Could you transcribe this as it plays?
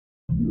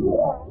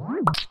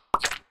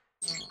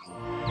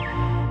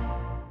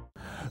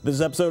This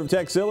episode of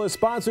TechZilla is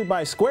sponsored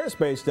by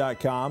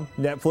Squarespace.com,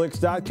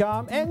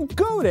 Netflix.com, and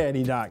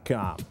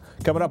GoDaddy.com.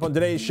 Coming up on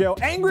today's show,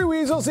 Angry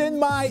Weasels in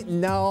my...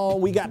 No,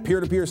 we got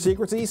peer-to-peer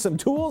secrecy, some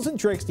tools and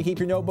tricks to keep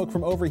your notebook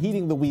from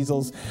overheating the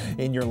weasels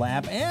in your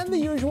lap, and the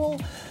usual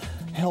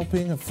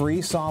helping of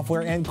free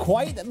software, and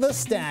quite the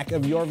stack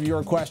of your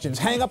viewer questions.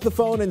 Hang up the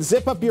phone and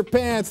zip up your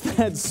pants.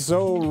 That's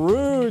so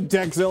rude.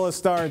 TechZilla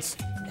starts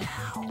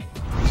now.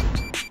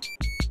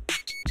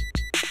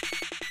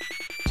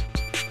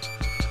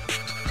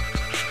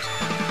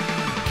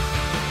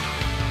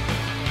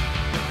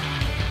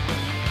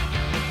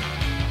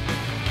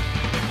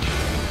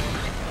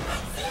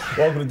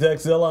 Welcome to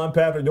TechZilla. I'm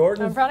Patrick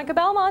Norton. I'm Veronica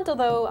Belmont,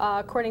 although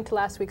according to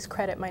last week's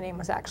credit, my name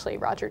was actually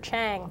Roger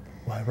Chang.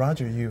 Why,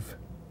 Roger, you've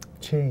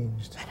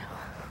changed.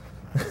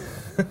 I know.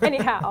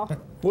 Anyhow,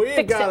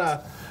 We've got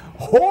a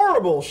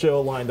horrible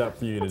show lined up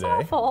for you today.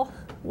 Awful.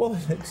 Well,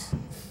 it's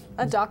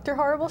A Dr.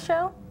 Horrible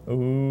show?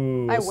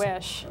 ooh, I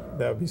wish.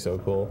 that would be so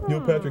cool.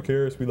 Neil Patrick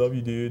Harris, we love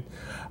you, dude.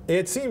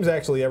 It seems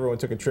actually everyone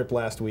took a trip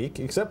last week,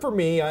 except for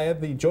me. I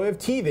had the joy of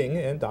teething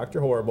and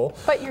Dr. Horrible.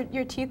 But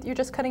your teeth, you're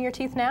just cutting your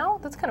teeth now?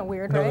 That's kind of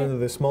weird, right? No,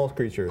 the small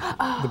creature,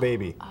 the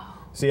baby.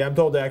 See, I'm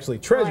told to actually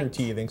treasure Right.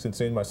 teething, since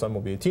soon my son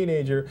will be a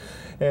teenager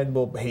and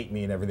will hate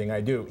me and everything I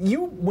do.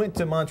 You went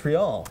to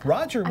Montreal.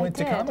 Roger went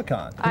to did.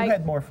 Comic-Con. Who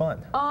had more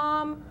fun?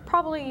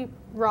 Probably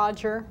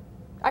Roger.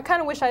 I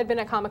kind of wish I had been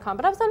at Comic-Con,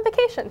 but I was on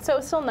vacation, so it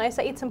was still nice.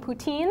 I ate some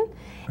poutine,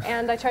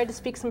 and I tried to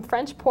speak some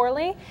French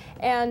poorly,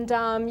 and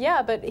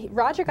yeah, but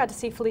Roger got to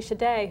see Felicia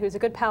Day, who's a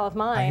good pal of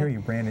mine. I hear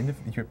you ran into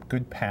your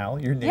good pal.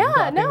 Your name Yeah,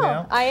 dropping no,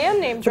 now. I am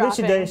name dropping.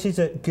 Felicia Day, she's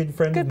a good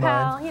friend Good of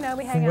mine. pal, you know,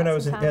 we hang from out when I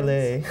was sometimes.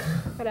 in LA.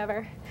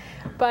 Whatever.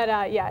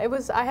 But yeah,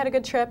 I had a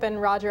good trip,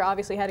 and Roger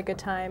obviously had a good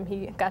time.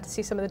 He got to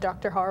see some of the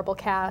Dr. Horrible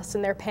cast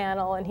and their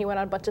panel, and he went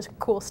on a bunch of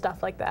cool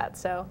stuff like that.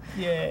 So,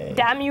 Yay.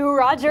 damn you,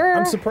 Roger!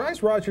 I'm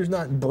surprised Roger's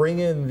not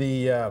bringing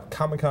the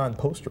Comic-Con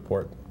post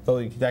report, though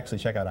you could actually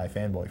check out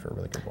iFanboy for a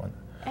really good one.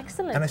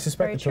 Excellent. And I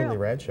suspect Very the Totally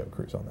true. Rad Show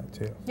crew's on that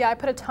too. Yeah, I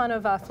put a ton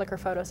of Flickr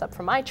photos up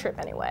from my trip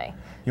anyway.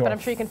 But I'm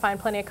sure you can find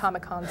plenty of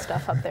Comic-Con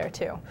stuff up there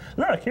too.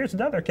 Look, here's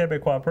another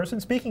Quebecois person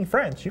speaking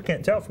French. You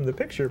can't tell from the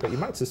picture, but you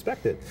might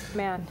suspect it.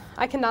 Man,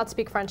 I cannot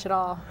speak French at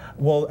all.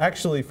 Well,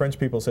 actually, French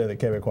people say that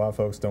Quebecois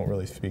folks don't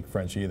really speak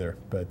French either,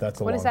 but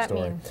that's a What long does that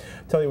story. mean?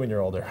 Tell you when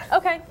you're older.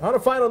 Okay. On a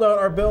final note,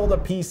 our Build a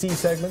PC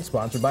segment,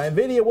 sponsored by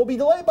NVIDIA, will be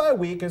delayed by a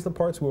week as the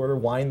parts we order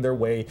wind their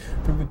way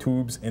through the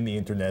tubes and the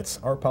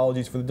internets. Our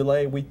apologies for the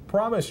delay. We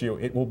promise you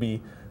it will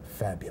be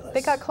fabulous.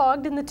 They got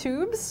clogged in the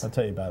tubes? I'll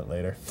tell you about it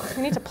later.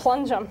 We need to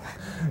plunge them.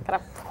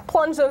 Gotta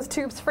plunge those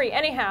tubes free.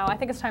 Anyhow, I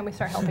think it's time we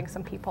start helping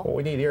some people. What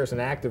we need here is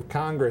an act of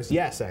Congress.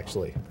 Yes,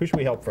 actually. Who should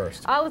we help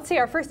first? Let's see,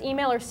 our first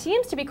emailer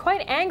seems to be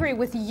quite angry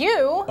with you.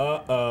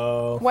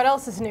 Uh-oh. What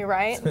else is new,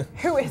 right?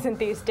 Who isn't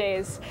these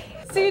days?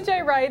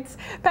 CJ writes,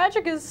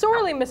 Patrick is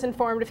sorely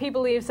misinformed if he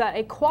believes that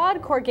a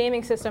quad-core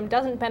gaming system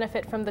doesn't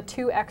benefit from the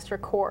 2 extra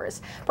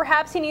cores.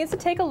 Perhaps he needs to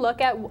take a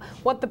look at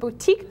what the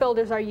boutique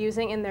builders are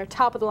using in their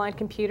top-of-the-line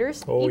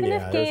computers. Oh even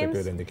yeah, if there's games,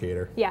 a good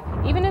indicator.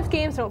 Yeah, even if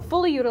games don't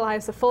fully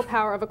utilize the full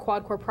power of a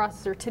quad-core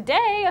processor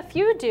today, a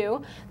few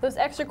do, those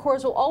extra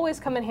cores will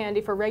always come in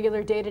handy for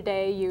regular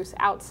day-to-day use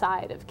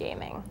outside of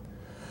gaming.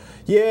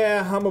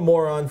 Yeah, I'm a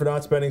moron for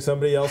not spending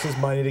somebody else's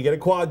money to get a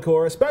quad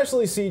core,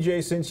 especially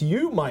CJ, since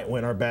you might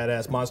win our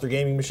badass monster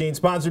gaming machine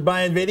sponsored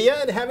by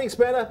NVIDIA. And having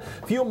spent a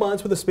few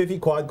months with a spiffy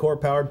quad core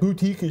powered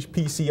boutique-ish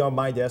PC on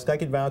my desk, I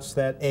can vouch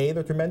that A,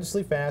 they're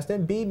tremendously fast,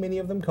 and B, many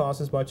of them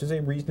cost as much as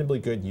a reasonably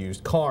good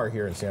used car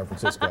here in San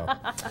Francisco.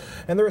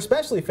 And they're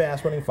especially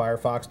fast running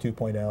Firefox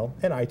 2.0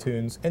 and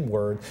iTunes and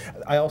Word.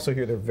 I also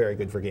hear they're very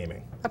good for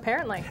gaming.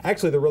 Apparently.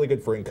 Actually, they're really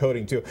good for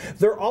encoding too.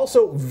 They're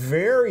also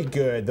very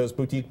good, those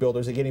boutique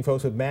builders, at getting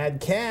folks with mad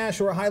cash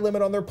or a high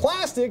limit on their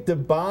plastic to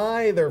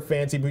buy their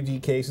fancy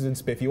boutique cases and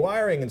spiffy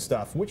wiring and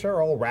stuff, which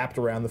are all wrapped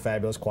around the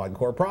fabulous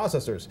quad-core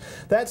processors.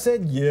 That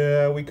said,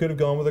 yeah, we could have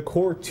gone with a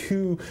Core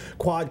 2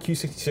 Quad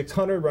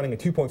Q6600 running at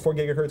 2.4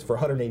 gigahertz for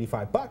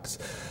 $185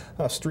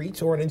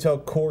 Street, or an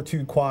Intel Core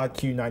 2 Quad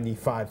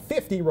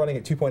Q9550 running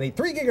at 2.83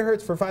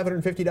 gigahertz for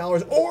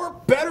 $550, or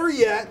better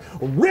yet,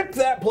 rip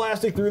that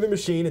plastic through the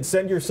machine and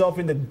send yourself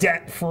into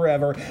debt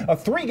forever. A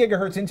 3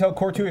 gigahertz Intel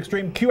Core 2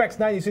 Extreme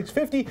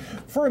QX9650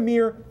 for a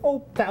mere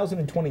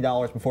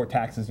 $1,020 before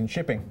taxes and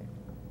shipping.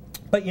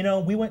 But you know,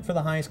 we went for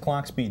the highest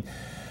clock speed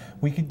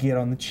we could get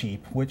on the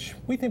cheap, which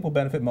we think will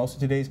benefit most of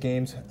today's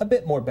games a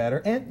bit more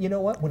better. And you know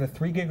what? When a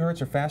 3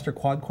 gigahertz or faster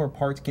quad-core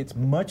parts gets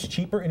much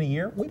cheaper in a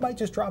year, we might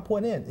just drop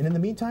one in. And in the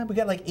meantime, we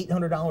got like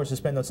 $800 to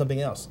spend on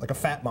something else, like a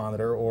fat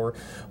monitor, or,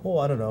 oh,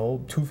 I don't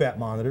know, 2 fat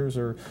monitors,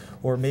 or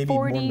maybe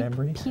more 40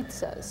 memory.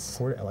 pizzas.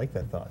 40, I like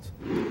that thought.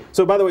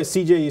 So by the way,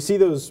 CJ, you see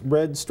those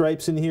red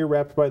stripes in here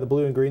wrapped by the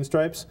blue and green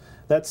stripes?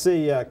 That's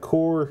a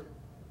Core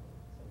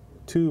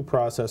 2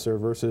 processor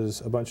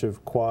versus a bunch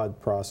of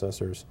quad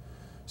processors.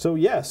 So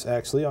yes,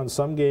 actually, on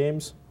some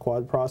games,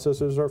 quad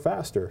processors are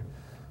faster.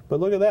 But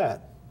look at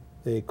that.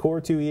 A Core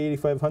 2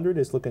 E8500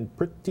 is looking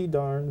pretty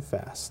darn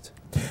fast.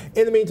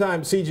 In the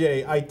meantime,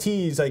 CJ, I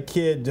tease, I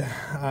kid,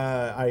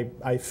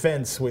 I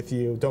fence with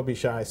you. Don't be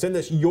shy. Send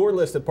us your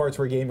list of parts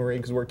for a gaming rig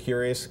because we're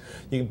curious.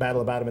 You can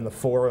battle about them in the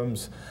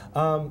forums.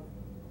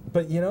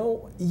 But, you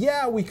know,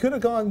 yeah, we could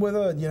have gone with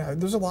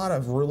there's a lot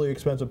of really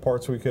expensive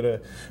parts we could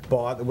have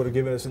bought that would have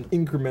given us an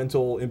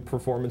incremental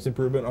performance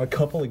improvement on a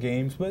couple of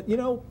games. But, you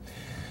know,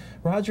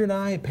 Roger and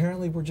I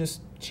apparently were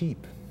just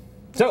cheap.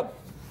 So,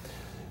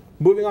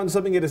 moving on to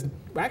something that is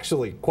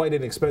actually quite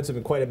inexpensive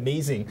and quite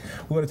amazing,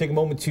 we want to take a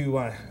moment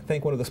to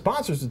thank one of the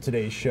sponsors of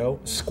today's show,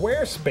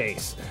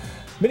 Squarespace.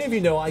 Many of you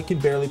know I can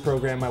barely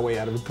program my way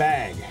out of a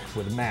bag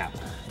with a map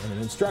and an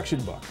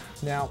instruction book.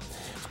 Now,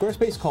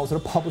 Squarespace calls it a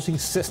publishing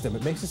system.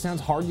 It makes it sound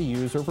hard to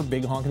use or for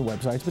big honking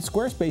websites, but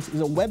Squarespace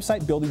is a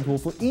website building tool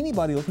for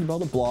anybody looking to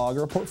build a blog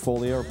or a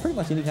portfolio or pretty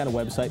much any kind of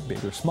website,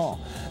 big or small.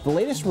 The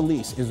latest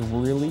release is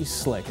really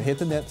slick. It hit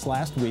the nets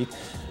last week.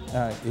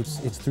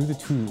 It's through the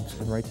tubes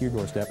and right to your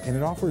doorstep, and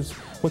it offers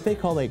what they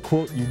call a,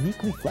 quote,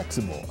 uniquely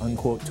flexible,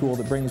 unquote, tool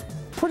that brings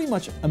pretty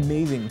much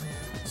amazing,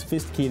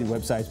 sophisticated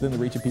websites within the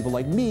reach of people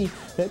like me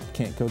that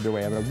can't code their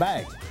way out of a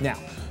bag. Now,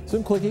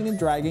 some clicking and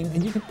dragging,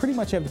 and you can pretty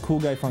much have the cool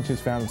guy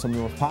functions found on some of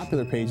the most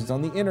popular pages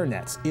on the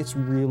internets. It's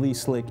really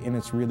slick and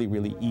it's really,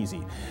 really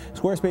easy.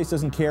 Squarespace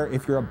doesn't care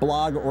if you're a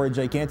blog or a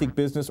gigantic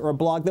business or a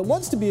blog that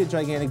wants to be a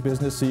gigantic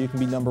business so you can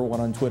be #1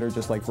 on Twitter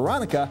just like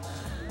Veronica.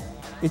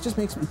 It just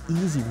makes it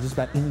easy for just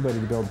about anybody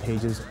to build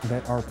pages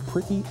that are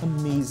pretty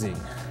amazing.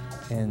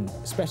 And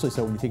especially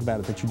so when you think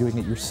about it that you're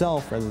doing it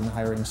yourself rather than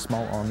hiring a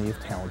small army of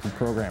talented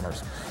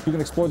programmers. You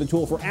can explore the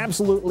tool for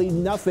absolutely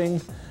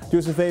nothing. Do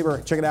us a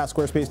favor, check it out,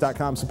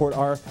 squarespace.com. Support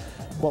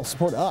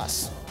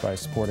us by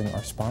supporting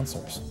our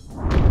sponsors.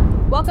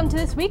 Welcome to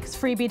this week's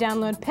Freebie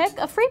Download Pick,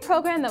 a free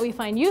program that we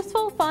find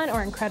useful, fun,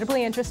 or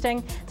incredibly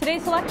interesting.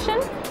 Today's selection,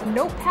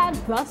 Notepad++.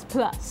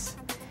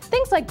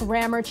 Things like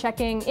grammar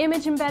checking,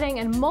 image embedding,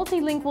 and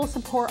multilingual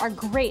support are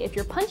great if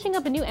you're punching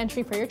up a new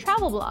entry for your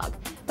travel blog,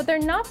 but they're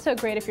not so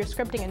great if you're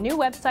scripting a new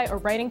website or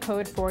writing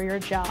code for your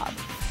job.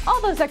 All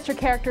those extra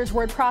characters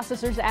word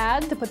processors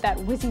add to put that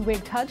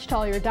WYSIWYG touch to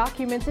all your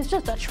documents is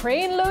just a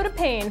trainload of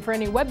pain for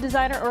any web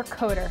designer or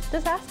coder.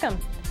 Just ask them.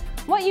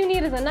 What you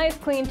need is a nice,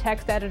 clean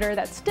text editor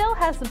that still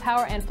has the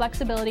power and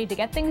flexibility to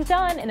get things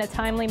done in a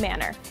timely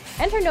manner.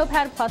 Enter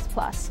Notepad++.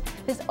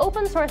 This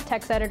open-source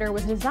text editor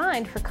was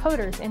designed for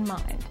coders in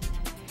mind.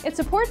 It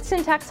supports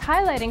syntax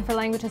highlighting for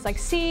languages like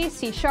C,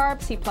 C#,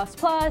 C++,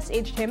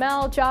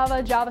 HTML,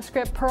 Java,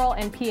 JavaScript, Perl,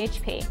 and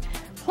PHP.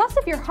 Plus,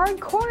 if you're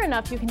hardcore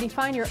enough, you can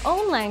define your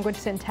own language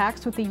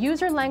syntax with the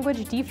user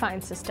language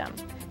define system.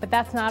 But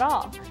that's not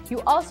all.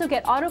 You also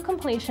get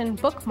auto-completion,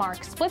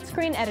 bookmarks,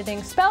 split-screen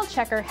editing, spell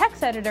checker,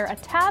 hex editor, a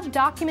tab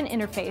document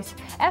interface,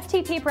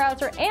 FTP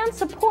browser, and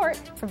support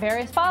for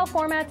various file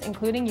formats,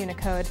 including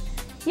Unicode.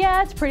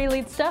 Yeah, it's pretty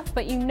lead stuff,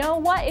 but you know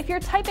what? If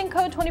you're typing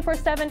code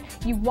 24/7,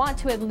 you want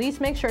to at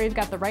least make sure you've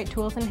got the right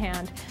tools in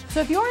hand.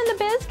 So if you're in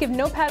the biz, give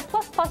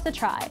Notepad++ a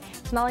try.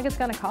 It's not like it's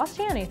going to cost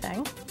you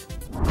anything.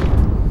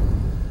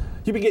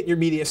 You've been getting your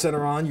media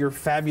center on, your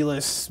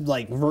fabulous,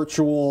 like,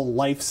 virtual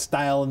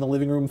lifestyle in the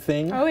living room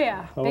thing. Oh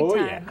yeah, big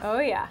time. Yeah. Oh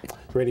yeah.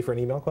 Ready for an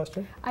email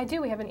question? I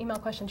do. We have an email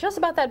question just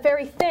about that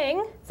very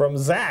thing. From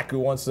Zach, who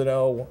wants to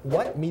know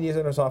what media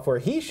center software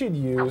he should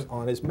use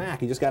on his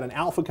Mac. He just got an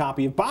alpha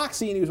copy of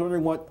Boxy, and he was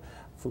wondering what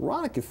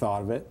Veronica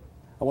thought of it.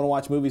 I want to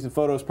watch movies and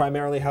photos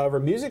primarily, however,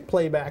 music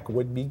playback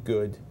would be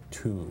good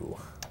too.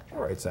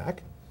 All right,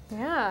 Zach.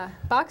 Yeah,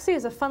 Boxy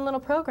is a fun little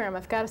program,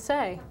 I've got to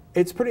say.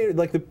 It's pretty,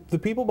 like the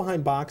people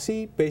behind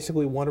Boxy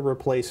basically want to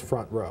replace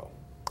Front Row.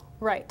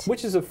 Right.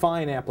 Which is a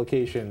fine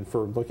application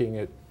for looking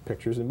at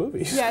pictures and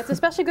movies. Yeah, it's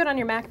especially good on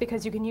your Mac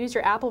because you can use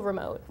your Apple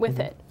remote with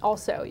it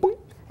also.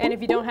 And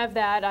if you don't have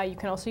that, you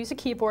can also use a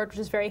keyboard, which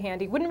is very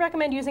handy. Wouldn't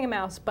recommend using a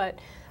mouse, but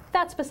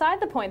that's beside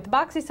the point. The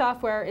Boxy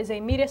software is a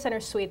media center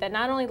suite that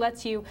not only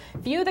lets you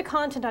view the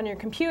content on your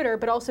computer,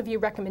 but also view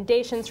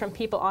recommendations from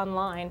people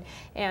online.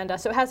 And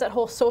so it has that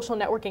whole social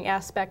networking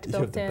aspect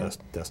built in. You have the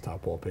best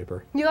desktop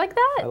wallpaper. You like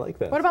that? I like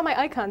that. What about my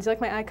icons? You like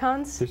my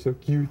icons? They're so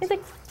cute. It's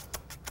like,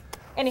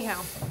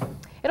 anyhow,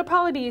 it'll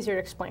probably be easier to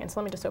explain,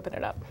 so let me just open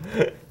it up.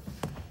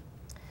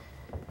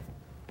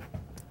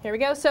 Here we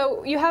go.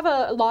 So you have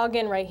a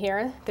login right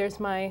here.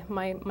 There's my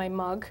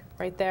mug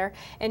right there.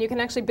 And you can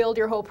actually build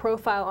your whole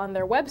profile on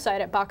their website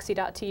at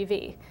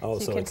boxy.tv. Oh,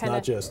 so it's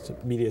not just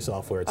media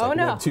software. It's like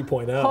Web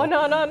 2.0.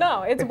 Oh,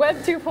 no. It's Web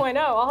 2.0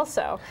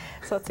 also.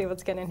 So let's see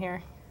what's getting in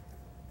here.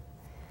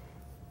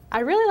 I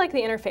really like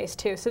the interface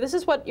too. So this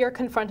is what you're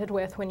confronted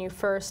with when you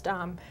first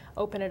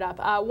open it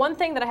up. One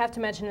thing that I have to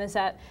mention is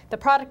that the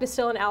product is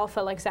still in alpha,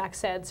 like Zach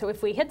said. So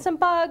if we hit some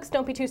bugs,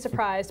 don't be too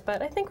surprised,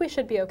 but I think we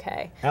should be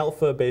okay.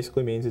 Alpha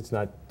basically means it's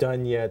not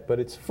done yet, but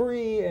it's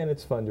free and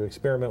it's fun to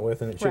experiment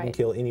with, and it shouldn't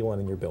kill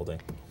anyone in your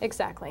building.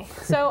 Exactly.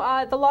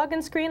 So the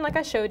login screen, like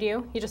I showed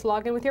you, you just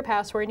log in with your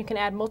password, and you can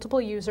add multiple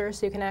users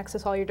so you can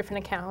access all your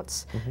different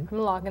accounts from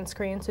the login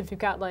screen. So if you've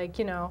got, like,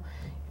 you know,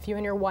 if you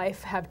and your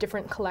wife have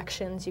different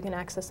collections, you can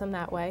access them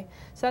that way.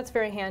 So that's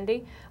very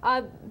handy.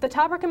 The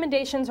top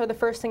recommendations are the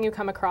first thing you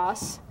come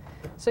across.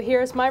 So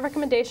here's my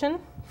recommendation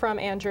from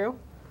Andrew.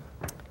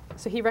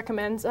 So he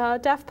recommends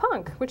Daft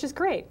Punk, which is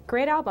great.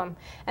 Great album.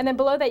 And then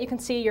below that you can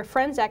see your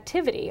friends'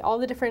 activity, all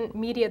the different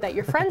media that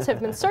your friends have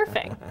been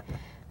surfing.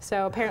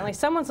 So apparently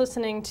someone's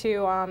listening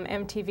to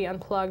MTV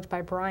Unplugged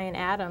by Bryan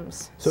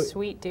Adams. So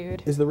sweet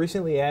dude. Is the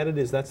recently added,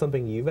 is that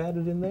something you've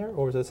added in there,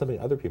 or is that something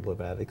other people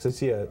have added? Because I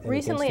see an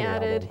recently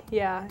added, album.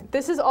 yeah.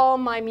 This is all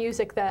my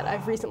music that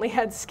I've recently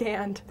had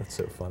scanned. That's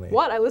so funny.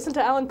 What? I listened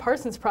to Alan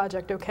Parsons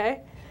Project,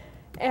 okay?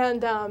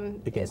 And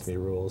Against Me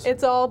rules.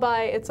 It's all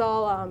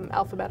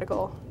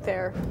alphabetical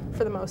there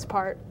for the most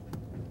part.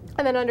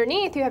 And then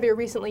underneath you have your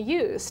recently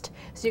used,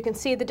 so you can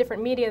see the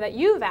different media that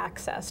you've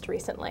accessed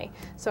recently.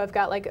 So I've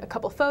got like a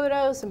couple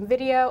photos, some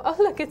video. Oh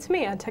look, it's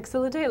me on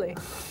Textila Daily.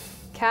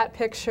 Cat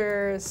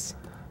pictures.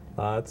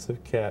 Lots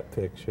of cat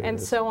pictures. And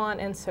so on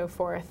and so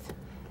forth.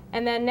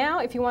 And then now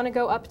if you want to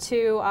go up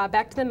to,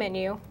 back to the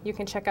menu, you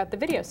can check out the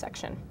video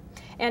section.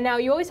 And now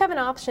you always have an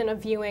option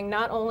of viewing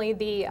not only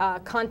the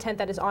content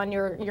that is on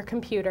your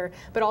computer,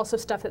 but also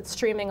stuff that's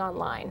streaming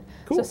online.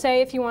 Cool. So say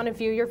if you want to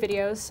view your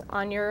videos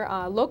on your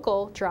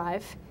local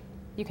drive,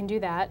 you can do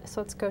that.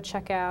 So let's go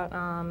check out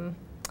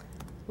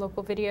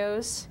local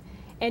videos.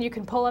 And you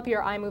can pull up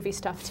your iMovie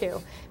stuff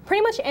too.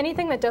 Pretty much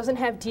anything that doesn't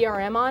have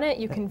DRM on it,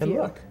 you can view.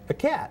 And look, a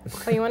cat.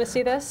 Oh, you want to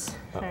see this?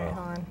 All right,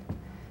 hold on.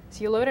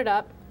 So you load it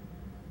up.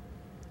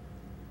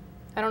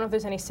 I don't know if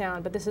there's any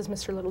sound, but this is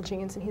Mr. Little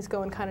Jeans, and he's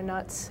going kind of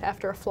nuts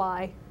after a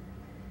fly.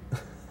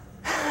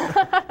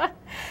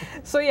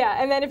 So yeah,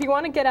 and then if you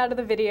want to get out of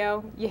the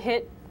video, you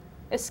hit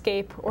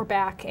escape or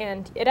back,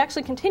 and it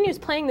actually continues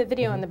playing the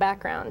video in the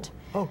background.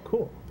 Oh,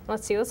 cool.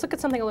 Let's see, let's look at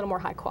something a little more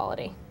high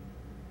quality.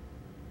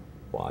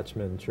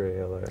 Watchmen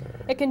trailer.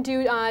 It can do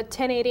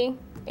 1080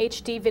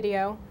 HD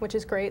video, which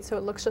is great, so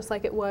it looks just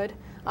like it would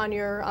on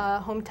your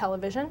home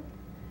television.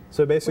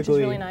 So basically, which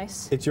is really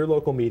nice. It's your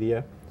local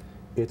media.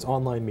 It's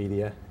online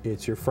media.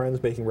 It's your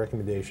friends making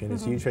recommendations.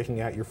 It's you checking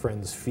out your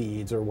friends'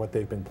 feeds or what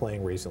they've been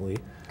playing recently.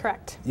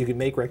 Correct. You can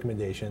make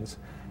recommendations,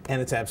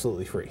 and it's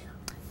absolutely free.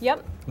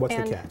 Yep. What's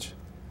the catch?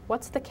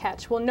 What's the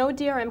catch? Well, no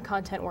DRM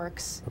content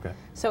works. Okay.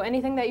 So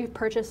anything that you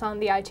purchase on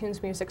the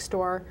iTunes Music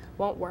Store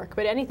won't work,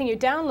 but anything you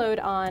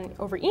download on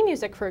over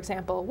eMusic, for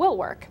example, will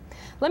work.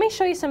 Let me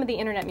show you some of the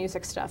internet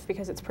music stuff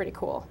because it's pretty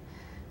cool.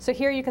 So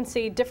here you can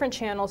see different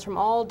channels from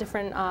all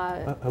different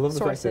sources. I love the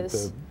fact that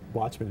the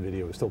Watchmen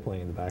video is still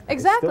playing in the background.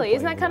 Exactly.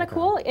 Isn't that kind of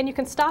cool? And you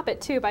can stop it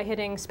too by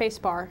hitting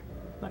spacebar.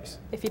 Nice.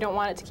 If you don't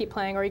want it to keep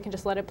playing, or you can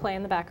just let it play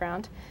in the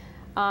background.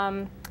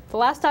 The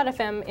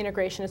Last.fm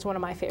integration is one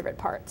of my favorite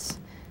parts.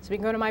 So we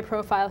can go to my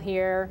profile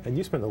here. And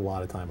you spend a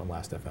lot of time on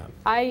Last.fm.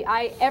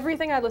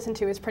 Everything I listen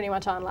to is pretty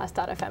much on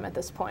Last.fm at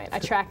this point. I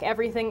track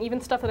everything, even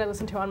stuff that I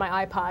listen to on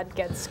my iPod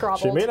gets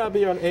scrobbled. She may not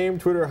be on AIM,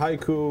 Twitter,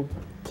 Haiku,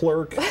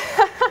 Plurk,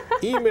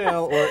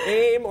 email, or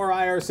AIM or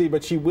IRC,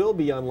 but she will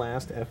be on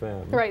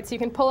Last.fm. Right, so you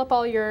can pull up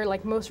all your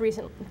most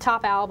recent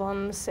top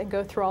albums and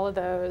go through all of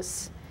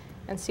those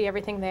and see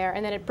everything there.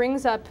 And then it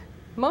brings up,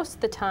 most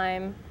of the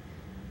time,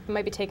 it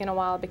might be taking a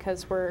while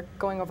because we're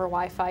going over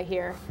Wi-Fi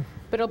here,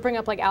 but it'll bring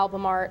up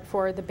album art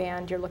for the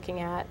band you're looking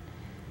at.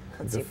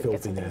 Let's see if we can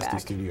get something nasty back.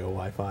 studio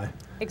Wi-Fi.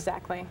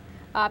 Exactly.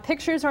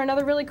 Pictures are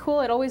another really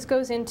cool. It always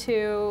goes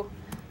into,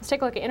 let's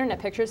take a look at internet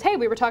pictures. Hey,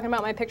 we were talking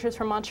about my pictures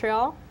from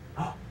Montreal,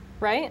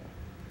 right?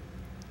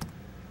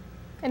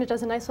 And it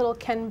does a nice little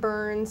Ken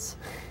Burns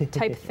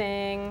type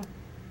thing.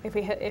 If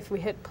we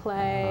hit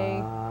play,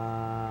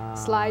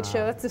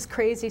 slideshow. That's this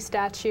crazy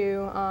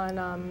statue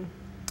on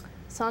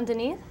Saint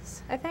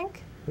Denis, I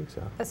think. I think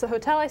so. That's the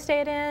hotel I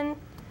stayed in.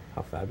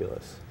 How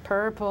fabulous.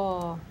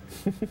 Purple.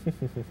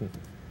 And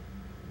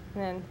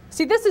then,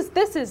 see, this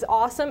is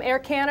awesome. Air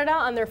Canada,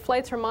 on their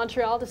flights from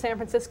Montreal to San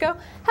Francisco,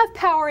 have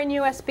power in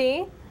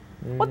USB.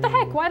 What the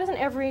heck? Why doesn't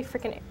every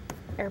freaking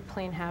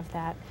airplane have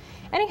that?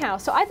 Anyhow,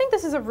 so I think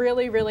this is a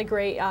really, really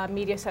great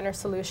media center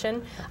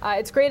solution.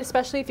 It's great,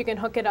 especially if you can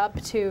hook it up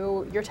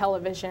to your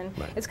television.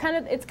 Right. It's kind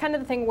of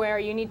the thing where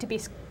you need to be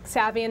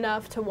savvy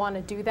enough to want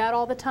to do that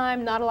all the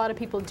time. Not a lot of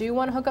people do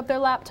want to hook up their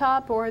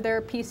laptop or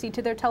their PC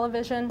to their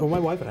television. Well, my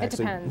wife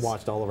actually depends.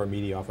 watched all of our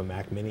media off a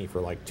Mac Mini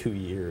for 2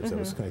 years. That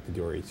was connected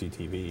to our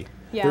HDTV.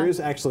 Yeah. There is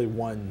actually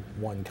one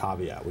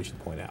caveat we should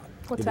point out.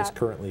 What's It that? is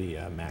currently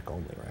Mac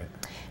only, right?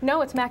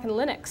 No, it's Mac and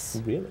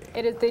Linux.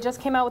 Really? They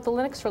just came out with the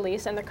Linux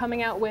release, and they're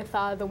coming out with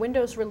the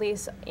Windows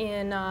release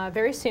in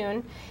very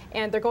soon,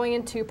 and they're going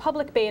into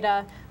public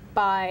beta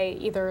by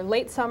either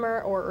late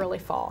summer or early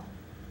fall.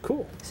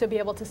 Cool. So be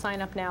able to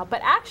sign up now.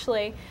 But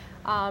actually,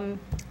 I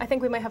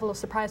think we might have a little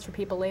surprise for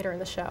people later in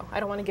the show. I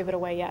don't want to give it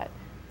away yet,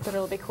 but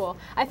it'll be cool.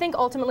 I think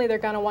ultimately they're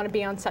going to want to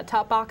be on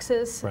set-top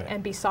boxes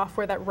and be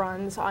software that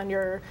runs on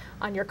your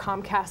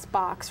Comcast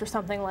box or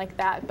something like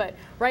that. But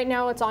right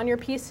now it's on your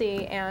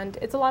PC, and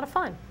it's a lot of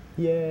fun.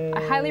 Yay.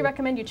 I highly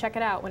recommend you check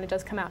it out when it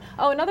does come out.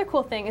 Oh, another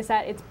cool thing is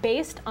that it's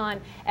based on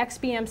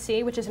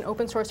XBMC, which is an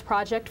open source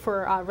project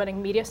for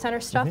running Media Center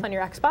stuff on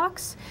your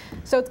Xbox.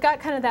 So it's got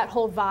kind of that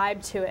whole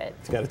vibe to it.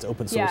 It's got its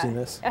open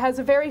sourciness. It has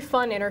a very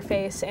fun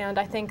interface, and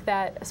I think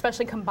that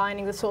especially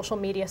combining the social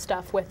media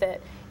stuff with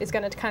it is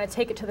going to kind of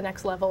take it to the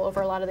next level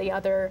over a lot of the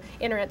other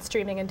internet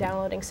streaming and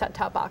downloading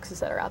set-top boxes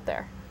that are out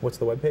there. What's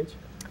the webpage?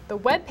 The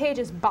webpage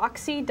is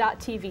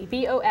boxee.tv,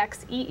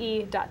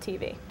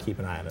 boxee.tv. Keep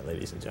an eye on it,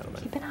 ladies and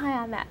gentlemen. Keep an eye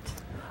on that.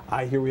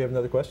 I hear we have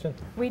another question.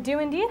 We do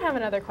indeed have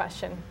another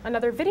question.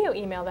 Another video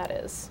email, that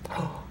is.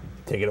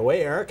 Take it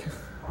away, Eric.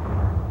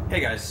 Hey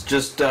guys,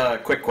 just a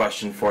quick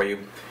question for you.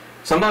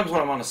 Sometimes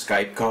when I'm on a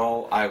Skype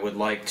call, I would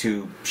like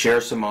to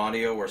share some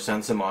audio or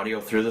send some audio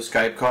through the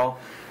Skype call,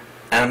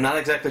 and I'm not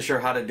exactly sure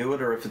how to do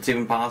it or if it's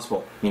even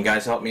possible. Can you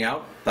guys help me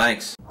out?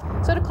 Thanks.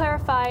 So to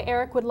clarify,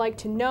 Eric would like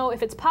to know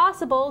if it's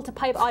possible to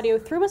pipe audio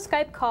through a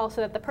Skype call so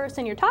that the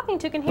person you're talking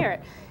to can hear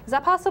it. Is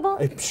that possible?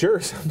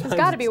 Sure. Sometimes There's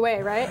got to be a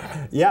way, right?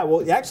 Yeah,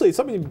 well, actually, it's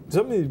something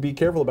to be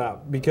careful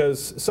about,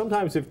 because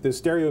sometimes if the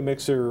stereo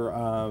mixer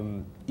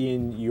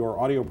in your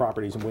audio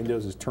properties in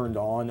Windows is turned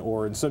on,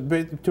 or in some,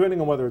 depending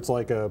on whether it's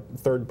like a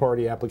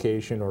third-party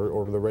application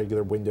or the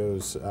regular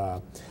Windows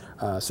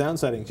sound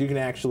settings, you can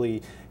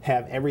actually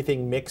have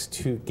everything mixed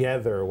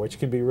together, which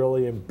can be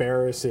really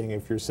embarrassing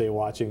if you're, say,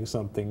 watching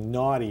something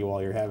naughty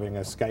while you're having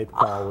a Skype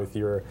call with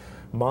your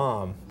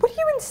mom. What are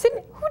you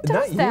insinuating? Who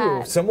does Not that?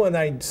 you. Someone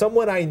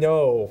I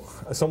know.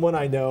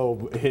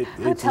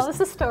 Tell us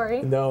the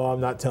story. No, I'm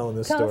not telling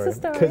this Tell us the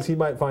story. because he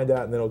might find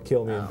out and then he'll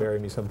kill me and bury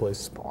me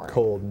someplace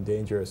cold and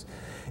dangerous.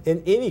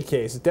 In any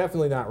case, it's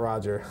definitely not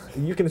Roger.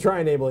 You can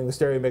try enabling the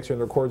stereo mixer in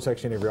the record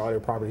section of your audio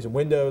properties in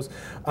Windows.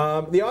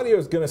 The audio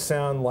is going to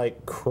sound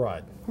like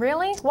crud.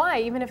 Really?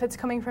 Why? Even if it's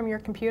coming from your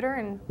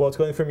computer? Well, it's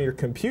going from your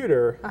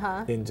computer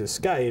into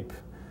Skype,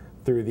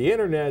 through the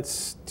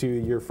internets to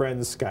your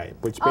friend's Skype,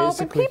 which basically... Oh,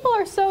 but people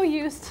are so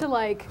used to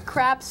like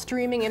crap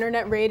streaming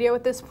internet radio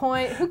at this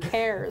point. Who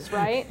cares,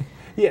 right?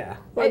 Yeah.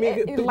 I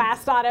mean,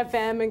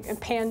 Last.fm and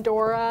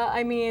Pandora,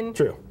 I mean...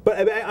 True.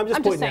 But I'm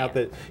just pointing out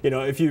that, you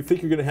know, if you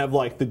think you're going to have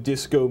like the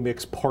disco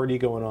mix party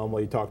going on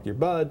while you talk to your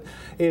bud,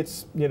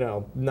 it's, you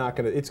know, not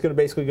going to, it's going to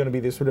basically going to be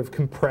this sort of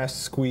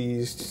compressed,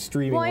 squeezed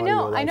streaming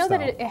audio lifestyle. I know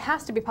that it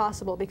has to be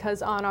possible,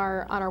 because on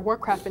our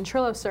Warcraft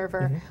Ventrilo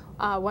server,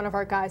 one of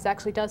our guys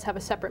actually does have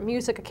a separate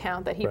music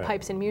account that he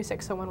pipes in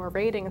music, so when we're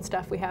raiding and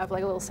stuff, we have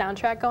like a little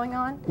soundtrack going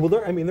on. Well,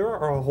 there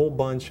are a whole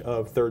bunch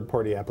of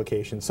third-party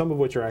applications, some of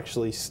which are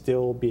actually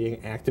still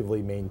being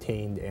actively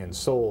maintained and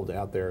sold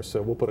out there,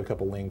 so we'll put a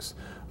couple links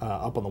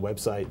up on the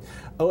website.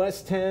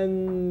 OS X,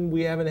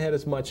 we haven't had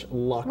as much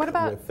luck with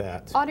that. What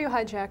about Audio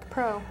Hijack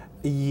Pro?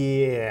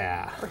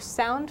 Yeah. Or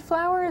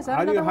Soundflower? Is that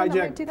Audio another one that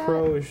Hijack might do that?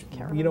 Pro is,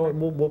 you know what,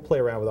 we'll play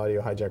around with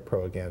Audio Hijack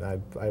Pro again.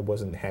 I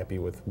wasn't happy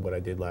with what I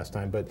did last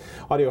time, but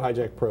Audio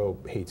Hijack Pro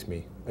hates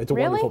me. It's a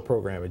wonderful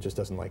program, it just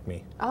doesn't like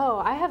me. Oh,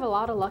 I have a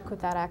lot of luck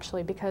with that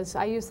actually, because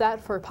I use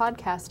that for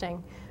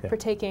podcasting, for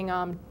taking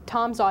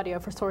Tom's audio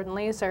for Sword and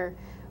Laser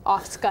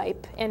off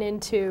Skype and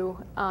into,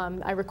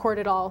 I record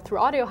it all through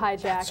Audio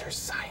Hijack. That's our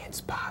science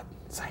pod.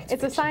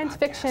 It's a science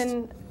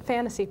fiction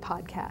fantasy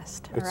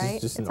podcast, all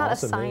right? It's not a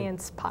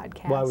science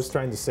podcast. Well, I was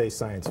trying to say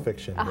science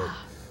fiction. But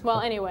well,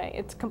 anyway,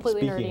 it's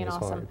completely nerdy and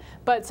awesome. Hard.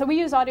 But so we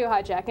use Audio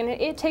Hijack, and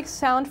it takes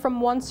sound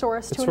from one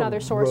source to another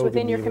source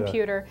within your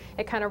computer.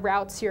 It kind of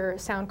routes your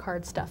sound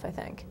card stuff, I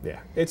think. Yeah,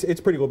 it's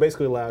pretty cool.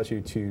 Basically allows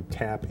you to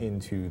tap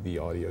into the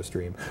audio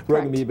stream.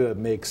 Rogue Amoeba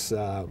makes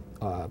Audio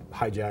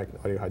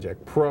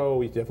Hijack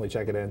Pro. You definitely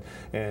check it in,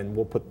 and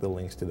we'll put the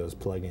links to those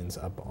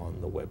plugins up on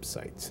the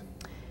website.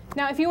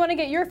 Now, if you want to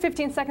get your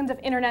 15 seconds of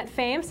internet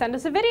fame, send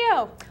us a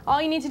video.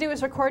 All you need to do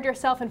is record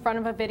yourself in front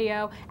of a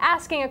video,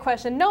 asking a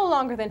question no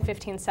longer than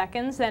 15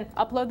 seconds, then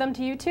upload them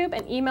to YouTube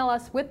and email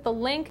us with the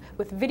link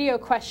with video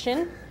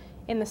question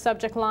in the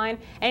subject line,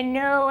 and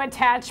no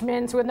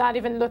attachments. We'll not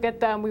even look at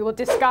them. We will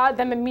discard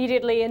them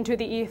immediately into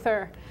the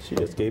ether. She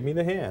just gave me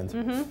the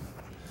hand.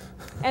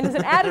 And as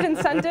an added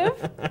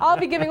incentive, I'll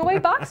be giving away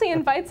Boxee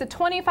invites to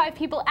 25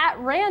 people at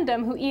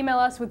random who email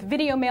us with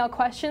video mail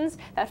questions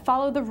that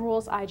follow the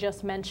rules I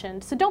just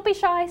mentioned. So don't be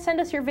shy, send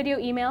us your video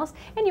emails,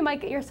 and you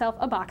might get yourself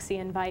a Boxee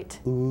invite.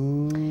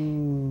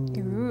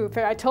 Ooh,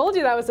 I told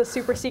you that was a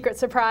super secret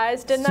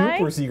surprise, didn't I?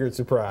 Super secret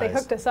surprise. They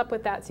hooked us up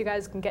with that so you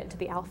guys can get into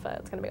the alpha.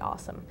 It's going to be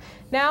awesome.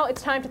 Now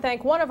it's time to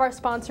thank one of our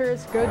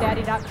sponsors,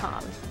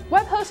 GoDaddy.com.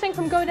 Web hosting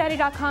from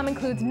GoDaddy.com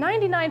includes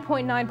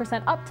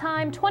 99.9%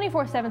 uptime,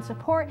 24/7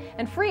 support,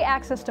 and free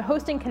access to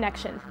Hosting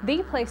Connection,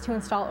 the place to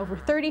install over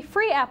 30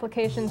 free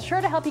applications sure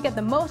to help you get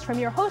the most from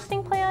your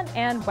hosting plan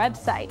and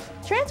website.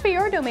 Transfer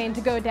your domain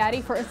to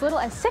GoDaddy for as little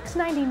as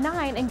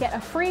 $6.99 and get a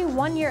free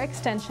 1-year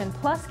extension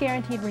plus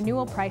guaranteed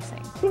renewal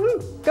pricing.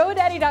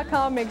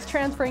 GoDaddy.com makes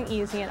transferring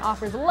easy and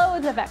offers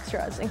loads of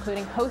extras,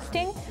 including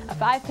hosting, a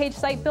 5-page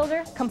site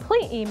builder,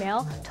 complete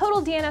email,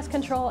 total DNS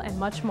control, and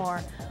much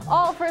more.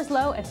 All for as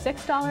low as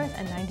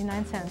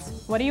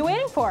 $6.99. What are you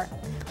waiting for?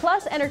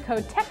 Plus, enter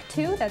code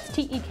TEK2, that's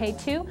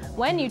TEK2,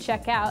 when you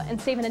check out and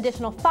save an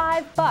additional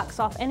 $5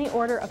 off any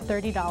order of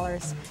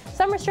 $30.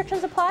 Some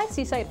restrictions apply.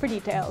 See site for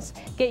details.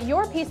 Get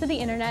your piece of the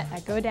internet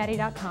at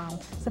GoDaddy.com.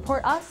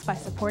 Support us by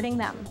supporting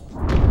them.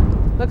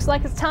 Looks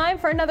like it's time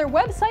for another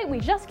website we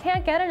just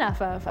can't get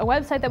enough of. A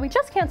website that we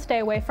just can't stay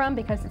away from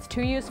because it's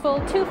too useful,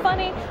 too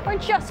funny, or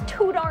just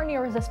too darn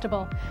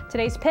irresistible.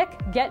 Today's pick,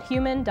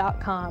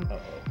 GetHuman.com.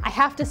 I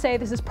have to say,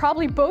 this is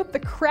probably both the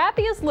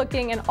crappiest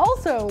looking and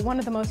also one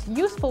of the most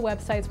useful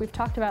websites we've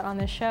talked about on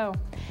this show.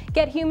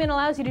 GetHuman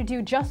allows you to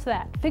do just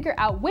that. Figure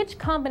out which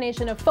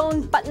combination of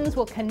phone buttons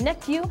will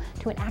connect you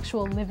to an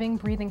actual living,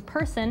 breathing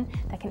person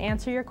that can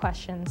answer your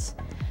questions.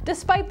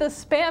 Despite the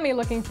spammy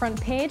looking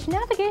front page,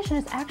 navigation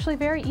is actually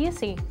very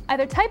easy.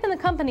 Either type in the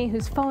company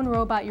whose phone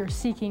robot you're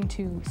seeking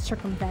to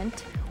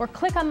circumvent, or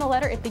click on the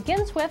letter it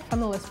begins with from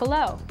the list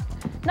below.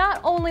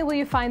 Not only will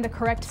you find the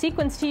correct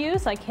sequence to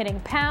use, like hitting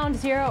pound,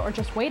 0, or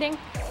just waiting,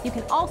 you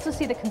can also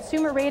see the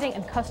consumer rating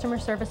and customer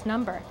service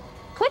number.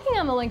 Clicking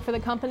on the link for the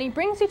company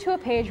brings you to a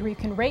page where you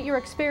can rate your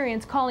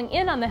experience calling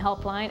in on the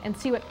helpline and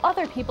see what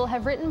other people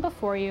have written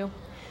before you.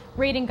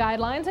 Rating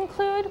guidelines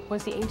include,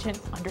 was the agent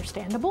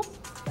understandable?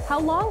 How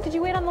long did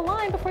you wait on the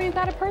line before you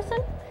got a person?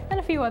 And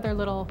a few other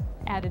little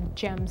added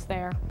gems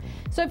there.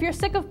 So if you're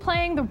sick of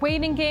playing the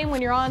waiting game when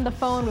you're on the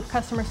phone with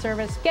customer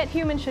service,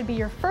 GetHuman should be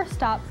your first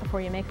stop before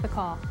you make the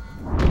call.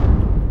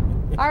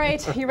 All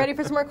right, you ready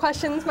for some more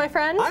questions, my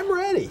friend? I'm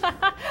ready.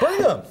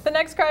 Bring them. The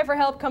next cry for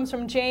help comes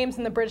from James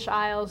in the British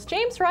Isles.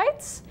 James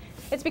writes,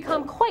 it's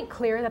become quite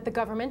clear that the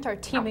government are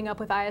teaming up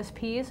with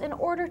ISPs in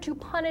order to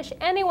punish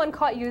anyone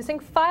caught using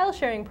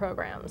file-sharing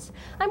programs.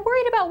 I'm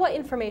worried about what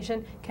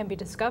information can be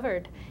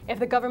discovered. If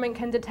the government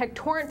can detect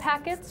torrent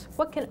packets,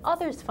 what can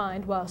others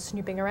find while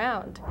snooping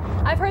around?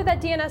 I've heard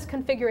that DNS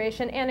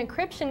configuration and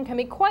encryption can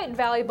be quite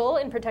valuable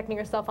in protecting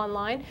yourself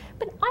online,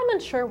 but I'm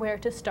unsure where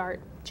to start.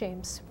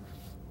 James.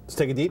 Let's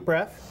take a deep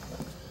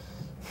breath.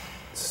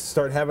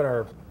 Start having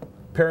our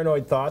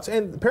paranoid thoughts,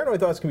 and paranoid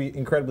thoughts can be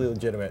incredibly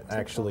legitimate,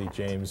 actually,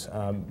 James.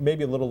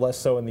 Maybe a little less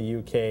so in the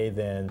UK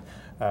than,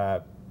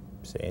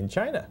 say, in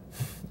China.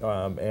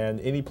 And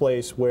any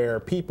place where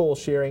people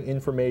sharing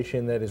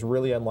information that is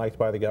really unliked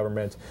by the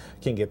government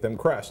can get them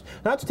crushed.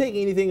 Not to take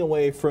anything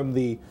away from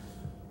the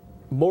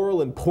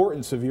moral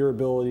importance of your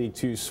ability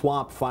to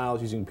swap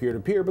files using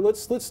peer-to-peer, but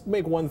let's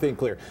make one thing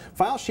clear.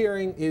 File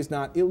sharing is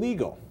not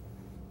illegal.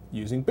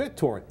 Using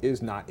BitTorrent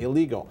is not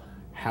illegal.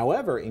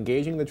 However,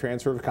 engaging in the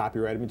transfer of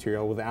copyrighted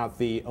material without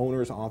the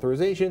owner's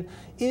authorization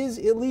is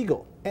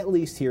illegal, at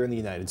least here in the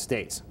United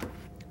States.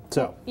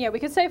 So, yeah, we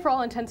could say for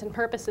all intents and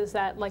purposes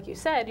that, like you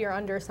said, you're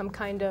under some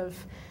kind of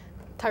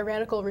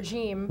tyrannical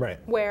regime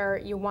where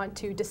you want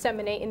to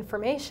disseminate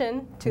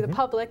information to the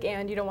public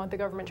and you don't want the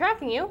government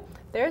tracking you.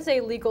 There's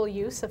a legal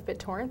use of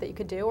BitTorrent that you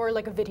could do, or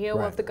like a video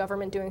of the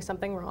government doing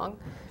something wrong.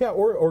 Yeah,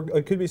 or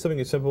it could be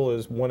something as simple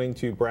as wanting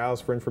to browse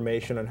for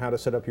information on how to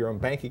set up your own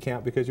bank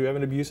account because you have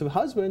an abusive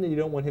husband and you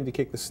don't want him to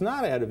kick the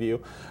snot out of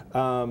you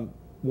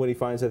when he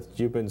finds that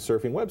you've been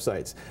surfing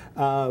websites.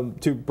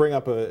 To bring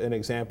up an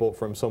example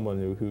from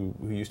someone who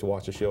used to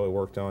watch a show I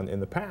worked on in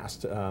the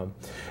past,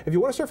 if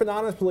you want to surf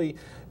anonymously,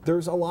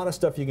 there's a lot of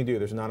stuff you can do.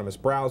 There's anonymous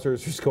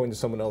browsers, there's going to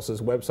someone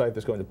else's website,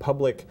 there's going to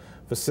public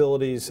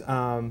facilities.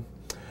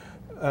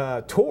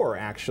 Tor,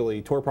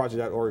 actually,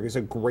 torproject.org is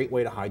a great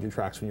way to hide your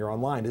tracks when you're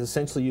online. It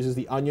essentially uses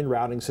the onion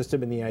routing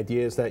system, and the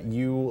idea is that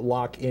you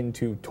lock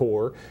into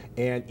Tor,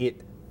 and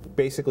it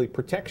basically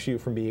protects you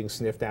from being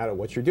sniffed out at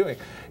what you're doing.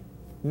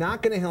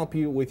 Not going to help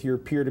you with your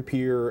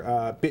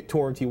peer-to-peer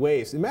BitTorrenty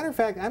ways. As a matter of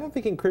fact, I don't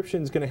think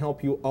encryption is going to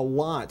help you a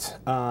lot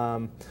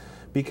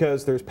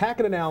because there's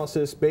packet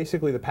analysis.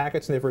 Basically, the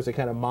packet sniffers that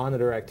kind of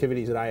monitor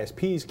activities at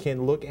ISPs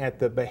can look at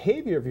the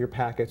behavior of your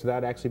packets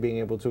without actually being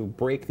able to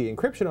break the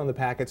encryption on the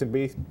packets and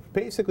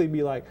basically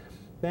be like,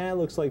 that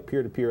looks like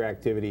peer-to-peer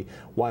activity.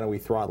 Why don't we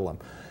throttle them?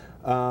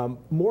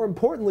 More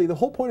importantly, the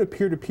whole point of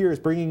peer-to-peer is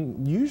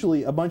bringing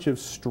usually a bunch of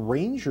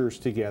strangers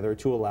together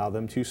to allow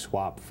them to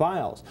swap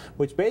files,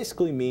 which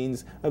basically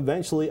means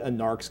eventually a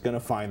narc's going to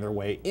find their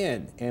way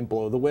in and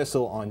blow the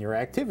whistle on your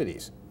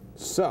activities.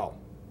 So,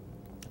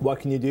 what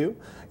can you do?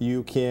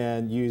 You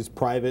can use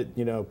private,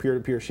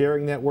 peer-to-peer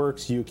sharing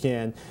networks. You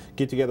can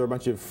get together a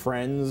bunch of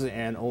friends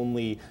and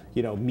only,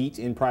 meet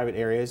in private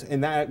areas.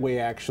 And that way,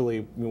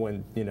 actually,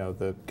 when,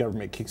 the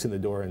government kicks in the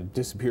door and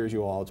disappears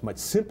you all, it's much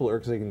simpler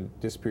because they can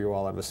disappear you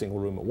all out of a single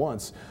room at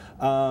once.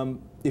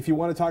 If you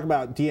want to talk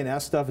about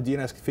DNS stuff,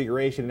 DNS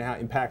configuration, and how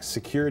it impacts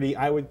security,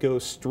 I would go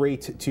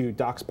straight to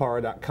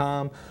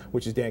doxpara.com,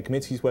 which is Dan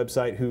Kaminsky's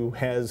website, who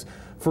has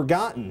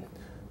forgotten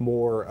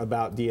more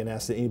about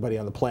DNS than anybody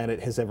on the planet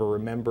has ever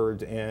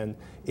remembered, and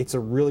it's a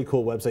really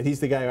cool website. He's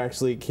the guy who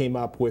actually came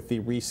up with the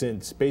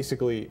recent,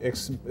 basically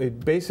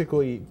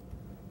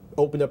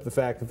opened up the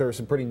fact that there are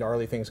some pretty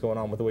gnarly things going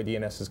on with the way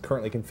DNS is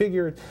currently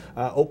configured.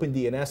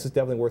 OpenDNS is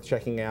definitely worth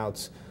checking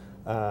out,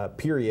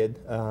 period,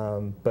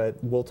 but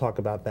we'll talk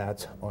about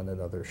that on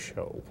another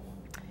show.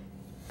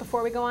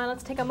 Before we go on,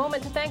 let's take a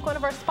moment to thank one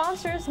of our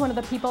sponsors, one of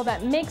the people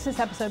that makes this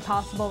episode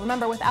possible.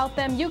 Remember, without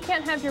them, you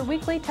can't have your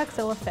weekly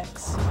Techzilla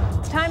fix.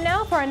 It's time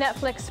now for our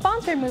Netflix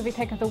sponsored movie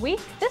pick of the week.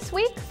 This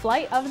week,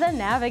 Flight of the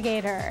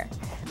Navigator.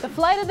 The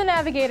Flight of the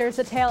Navigator is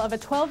a tale of a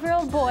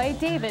 12-year-old boy,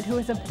 David, who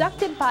is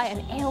abducted by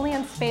an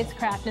alien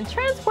spacecraft and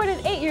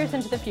transported 8 years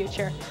into the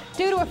future.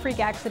 Due to a freak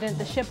accident,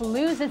 the ship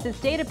loses its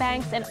data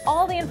banks, and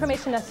all the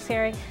information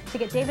necessary to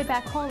get David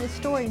back home is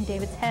stored in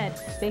David's head,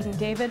 making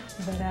David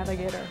the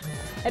Navigator.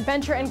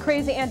 Adventure and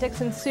crazy antics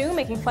ensue,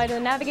 making Flight of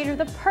the Navigator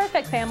the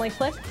perfect family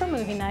flick for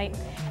movie night.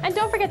 And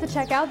don't forget to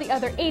check out the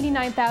other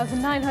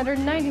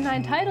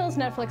 89,999 titles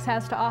Netflix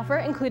has to offer,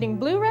 including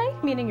Blu-ray,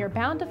 meaning you're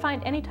bound to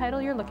find any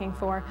title you're looking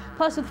for.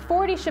 Plus, with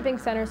 40 shipping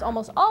centers,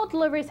 almost all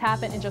deliveries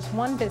happen in just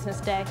one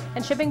business day,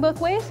 and shipping both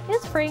ways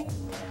is free.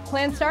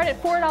 Plans start at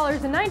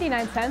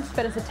 $4.99,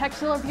 but as a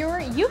Techzilla viewer,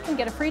 you can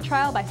get a free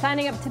trial by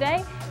signing up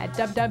today at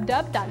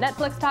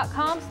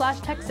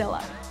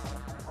www.netflix.com/Techzilla.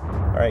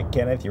 All right,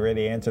 Kenneth, you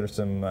ready to answer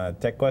some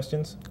tech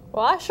questions?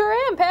 Well, I sure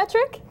am,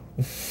 Patrick.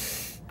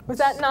 Was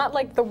that not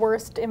like the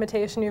worst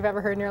imitation you've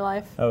ever heard in your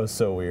life? That was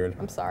so weird.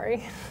 I'm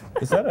sorry.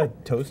 Is that a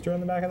toaster on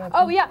the back of that?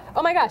 Oh, yeah.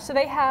 Oh, my gosh. So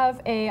they have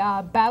a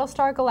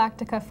Battlestar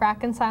Galactica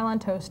Frackin' Cylon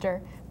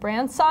toaster.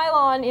 Brand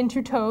Cylon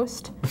into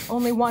toast.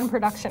 Only one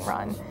production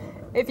run.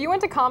 If you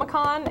went to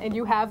Comic-Con and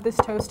you have this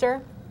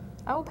toaster,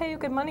 I will pay you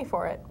good money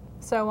for it.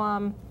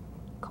 So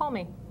call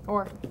me.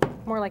 Or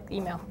more like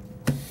email.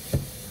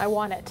 I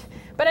want it.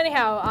 But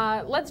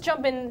anyhow, let's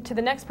jump into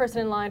the next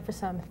person in line for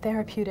some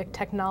therapeutic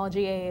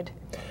technology aid.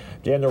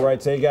 Daniel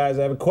writes, hey guys,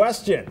 I have a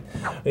question.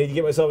 I need to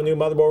get myself a new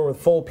motherboard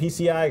with full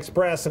PCI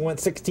Express. I want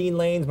 16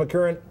 lanes. My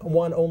current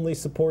one only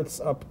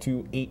supports up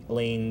to 8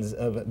 lanes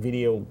of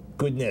video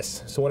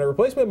goodness. So when I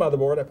replace my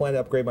motherboard, I plan to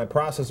upgrade my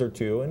processor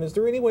too. And is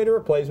there any way to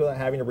replace without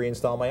having to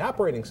reinstall my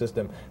operating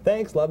system?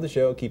 Thanks, love the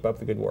show. Keep up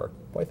the good work.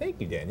 Why, thank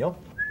you, Daniel.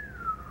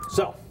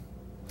 So,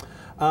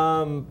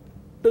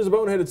 there's a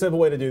boneheaded simple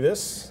way to do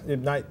this.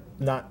 It might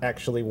not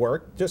actually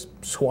work. Just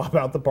swap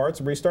out the parts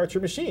and restart your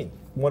machine.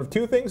 One of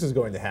two things is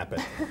going to happen.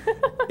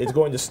 It's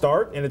going to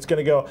start and it's going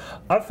to go,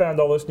 I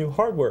found all this new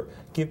hardware.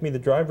 Give me the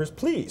drivers,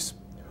 please.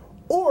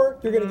 Or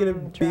you're going to get a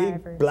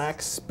big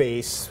black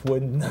space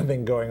with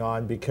nothing going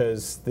on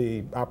because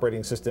the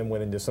operating system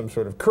went into some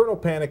sort of kernel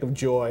panic of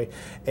joy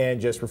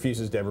and just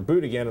refuses to ever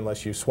boot again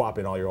unless you swap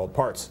in all your old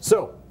parts.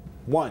 So,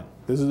 1,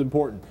 this is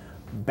important,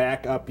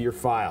 back up your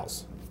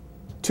files.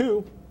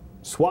 2,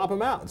 swap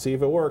them out and see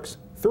if it works.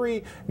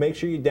 3, make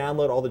sure you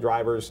download all the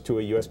drivers to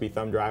a USB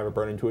thumb drive or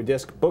burn into a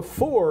disk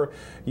before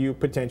you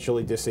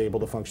potentially disable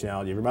the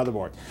functionality of your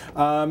motherboard.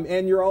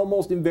 And you're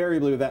almost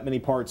invariably, with that many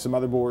parts, the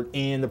motherboard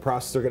and the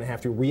processor are going to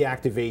have to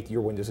reactivate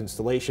your Windows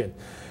installation.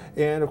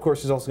 And of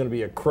course, there's also going to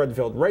be a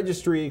CRUD-filled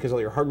registry because all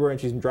your hardware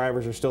entries and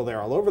drivers are still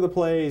there all over the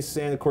place.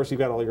 And of course, you've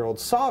got all your old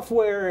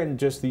software and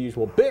just the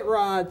usual bit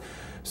rot.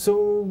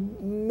 So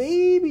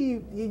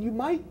maybe you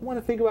might want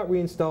to think about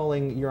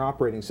reinstalling your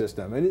operating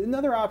system. And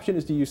another option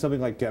is to use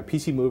something like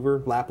PC Mover,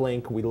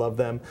 LapLink, we love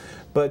them.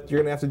 But you're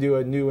going to have to do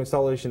a new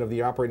installation of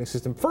the operating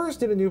system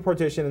first in a new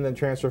partition and then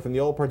transfer from the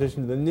old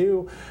partition to the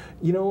new.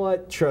 You know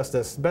what? Trust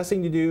us. The best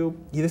thing to do,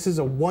 this is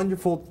a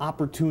wonderful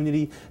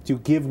opportunity to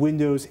give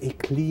Windows a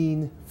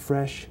clean,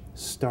 fresh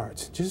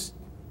start. Just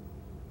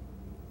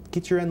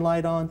get your end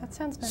light on, that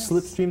sounds nice.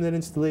 Slipstream that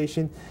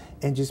installation,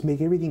 and just make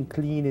everything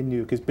clean and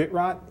new, because bit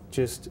rot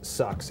just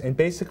sucks. And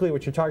basically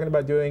what you're talking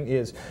about doing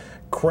is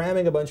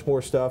cramming a bunch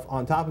more stuff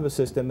on top of a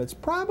system that's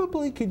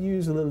probably could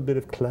use a little bit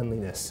of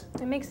cleanliness.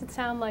 It makes it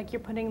sound like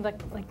you're putting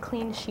like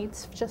clean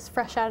sheets just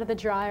fresh out of the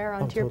dryer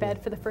onto your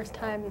bed for the first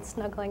time and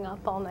snuggling up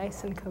all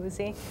nice and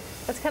cozy.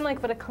 That's kind of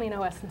like what a clean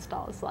OS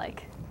install is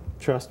like.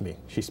 Trust me,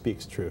 she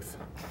speaks truth.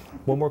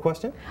 One more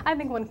question? I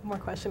think one more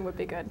question would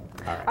be good.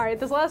 All right,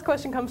 this last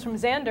question comes from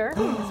Xander.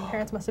 His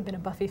parents must have been a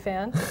Buffy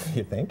fan.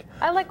 You think?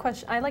 I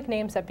like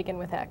names that begin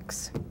with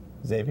X.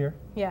 Xavier?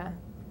 Yeah.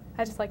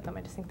 I just like them.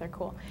 I just think they're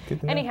cool. Good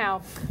to know.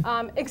 Anyhow,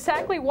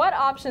 exactly what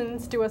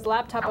options do us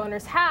laptop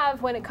owners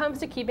have when it comes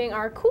to keeping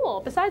our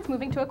cool, besides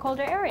moving to a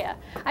colder area?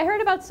 I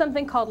heard about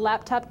something called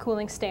laptop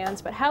cooling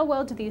stands, but how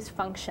well do these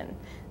function?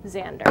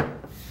 Xander.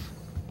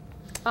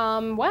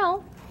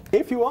 Well,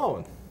 if you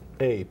own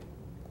a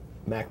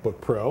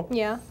MacBook Pro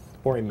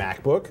or a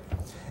MacBook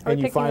and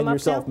you find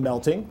yourself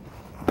melting,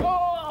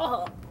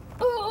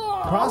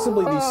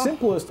 possibly the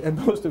simplest and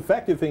most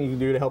effective thing you can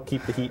do to help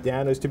keep the heat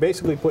down is to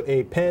basically put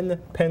a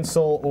pen,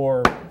 pencil,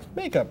 or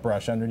makeup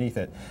brush underneath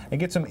it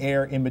and get some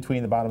air in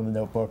between the bottom of the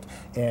notebook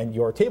and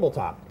your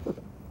tabletop.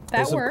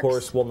 This, of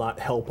course, will not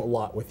help a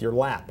lot with your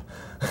lap.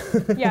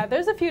 Yeah,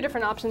 there's a few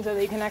different options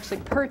that you can actually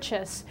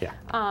purchase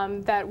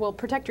that will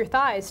protect your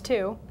thighs,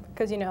 too.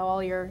 Because, you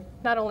know,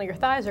 not only your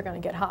thighs are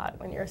going to get hot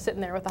when you're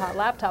sitting there with a hot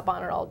laptop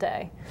on it all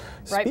day.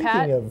 Right,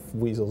 Pat? Speaking of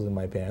weasels in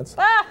my pants,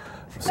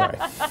 Sorry.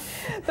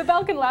 The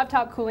Belkin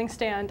laptop cooling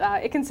stand,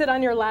 it can sit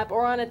on your lap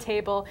or on a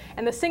table,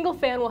 and the single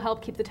fan will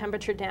help keep the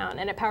temperature down,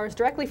 and it powers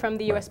directly from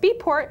the USB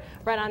port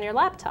right on your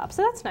laptop.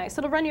 So that's nice.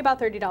 It'll run you about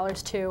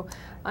 $30 too.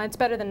 It's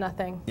better than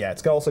nothing. Yeah,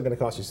 it's also going to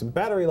cost you some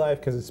battery life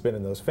because it's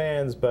spinning those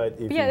fans, but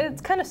if yeah,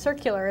 it's kind of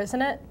circular,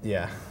 isn't it?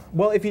 Yeah.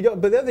 Well, if you don't,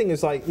 but the other thing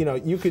is, like, you know,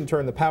 you can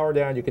turn the power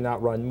down, you can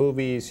outrun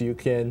movies, you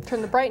can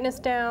turn the brightness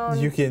down.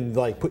 You can,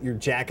 like, put your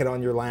jacket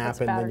on your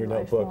lap and then your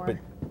notebook, but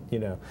you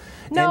know.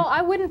 No, and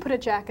I wouldn't put a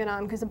jacket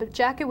on because the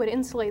jacket would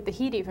insulate the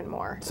heat even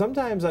more.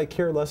 Sometimes I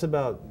care less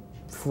about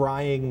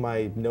frying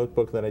my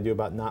notebook than I do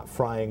about not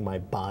frying my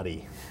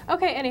body.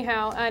 Okay,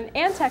 anyhow, and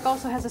Antec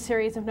also has a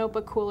series of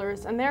notebook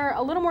coolers, and they're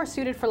a little more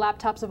suited for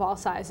laptops of all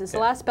sizes. The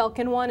last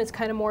Belkin one is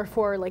kind of more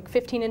for like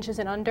 15 inches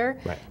and under,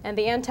 and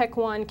the Antec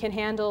one can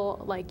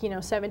handle like, you know,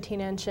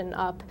 17-inch and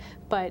up,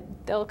 but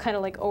they'll kind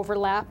of like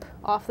overlap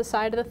off the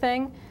side of the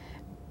thing.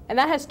 And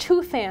that has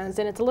 2 fans,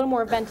 and it's a little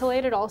more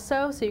ventilated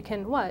also, so you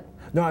can, what?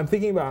 No, I'm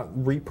thinking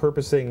about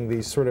repurposing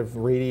these sort of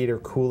radiator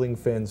cooling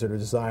fins that are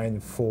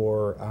designed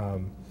for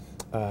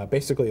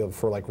basically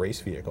for like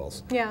race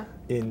vehicles. Yeah.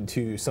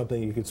 Into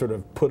something you could sort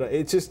of put.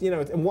 It's just, you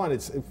know, one,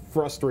 it's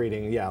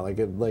frustrating. Yeah, like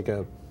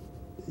a.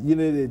 You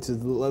know, it's,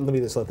 let me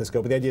just let this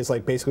go. But the idea is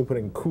like basically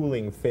putting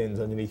cooling fins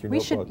underneath your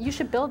notebook. You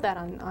should build that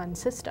on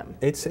system.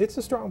 It's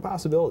a strong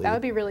possibility. That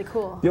would be really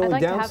cool. The only I'd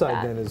like downside to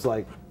have that. then is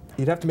like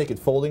you'd have to make it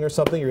folding or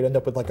something, or you'd end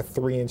up with like a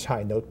 3-inch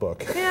high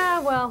notebook.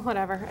 Yeah, well,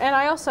 whatever. And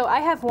I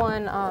have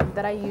one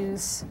that I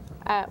use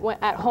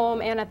at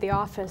home and at the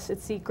office.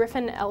 It's the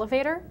Griffin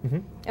elevator,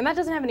 and that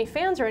doesn't have any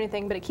fans or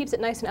anything, but it keeps it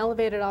nice and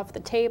elevated off the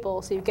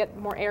table, so you get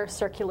more air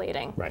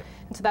circulating. Right.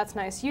 And so that's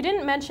nice. You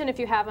didn't mention if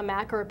you have a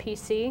Mac or a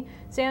PC,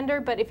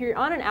 Xander, but if you're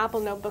on an Apple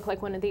notebook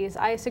like one of these,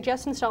 I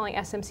suggest installing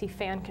SMC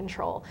Fan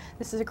Control.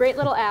 This is a great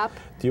little app.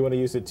 Do you want to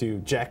use it to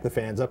jack the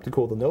fans up to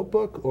cool the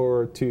notebook,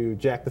 or to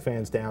jack the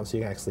fans down so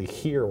you can actually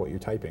hear what you're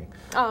typing?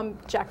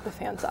 Jack the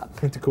fans up.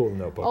 To cool the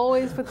notebook.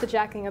 Always with the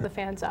jacking of the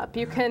fans up.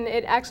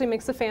 It actually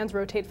makes the fans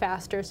rotate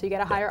faster, so you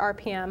get a higher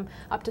RPM,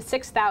 up to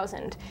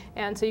 6,000.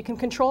 And so you can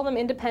control them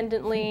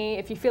independently.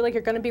 If you feel like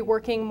you're going to be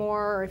working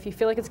more, or if you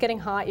feel like it's getting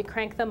hot, you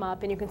crank them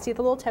up, and you can see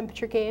the little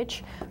temperature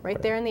gauge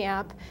right there in the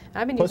app. And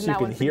I've been using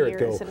that one for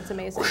years, and it's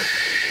amazing.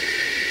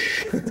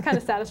 It's kind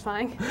of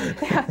satisfying.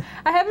 Yeah,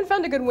 I haven't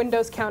found a good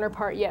Windows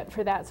counterpart yet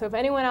for that, so if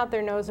anyone out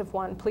there knows of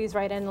one, please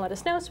write in and let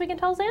us know so we can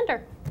tell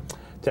Xander.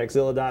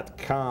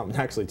 Techzilla.com,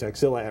 actually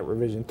Techzilla at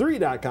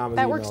revision3.com is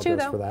the email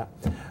address for that.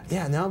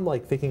 Yeah, now I'm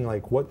like thinking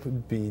like what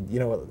would be, you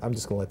know what, I'm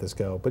just gonna let this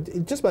go.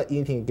 But just about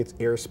anything that gets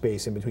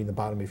airspace in between the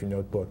bottom of your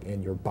notebook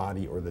and your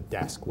body or the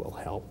desk will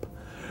help.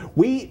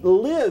 We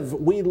live,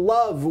 we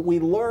love, we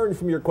learn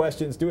from your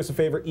questions. Do us a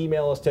favor,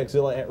 email us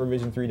Techzilla at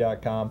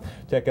revision3.com.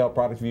 Check out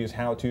product reviews,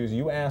 how-tos.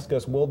 You ask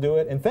us, we'll do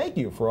it. And thank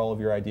you for all of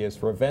your ideas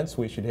for events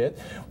we should hit.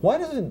 Why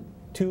doesn't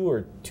 2,000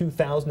 or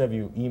 2,000 of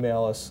you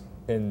email us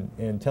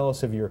and tell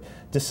us of your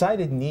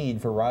decided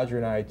need for Roger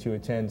and I to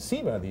attend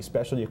SEMA, the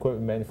Specialty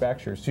Equipment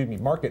Manufacturers,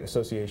 Market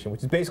Association,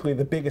 which is basically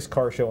the biggest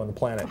car show on the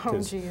planet. Oh,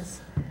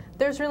 jeez.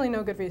 There's really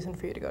no good reason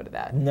for you to go to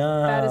that.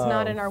 No. That is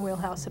not in our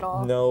wheelhouse at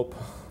all. Nope.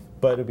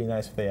 But it'd be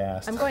nice if they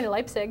asked. I'm going to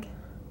Leipzig.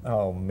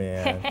 Oh,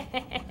 man.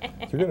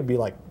 You're going to be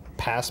like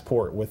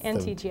Passport with and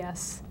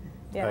TGS.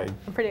 Yeah,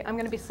 I'm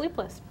going to be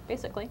sleepless,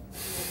 basically.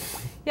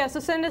 Yeah, so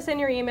send us in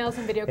your emails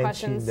and video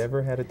questions. And she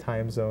never had a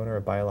time zone or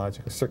a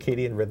biological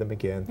circadian rhythm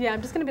again. Yeah,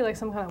 I'm just going to be like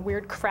some kind of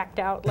weird, cracked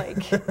out, like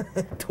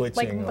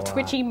twitching, like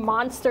twitchy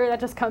monster that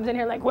just comes in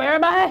here like, where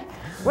am I?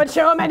 What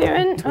show am I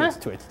doing?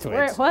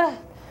 Twitch.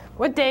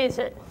 What day is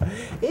it?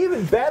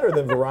 Even better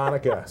than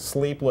Veronica,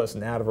 sleepless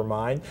and out of her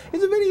mind,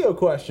 is a video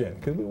question,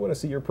 because we want to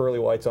see your pearly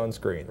whites on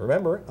screen.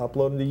 Remember,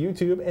 upload them to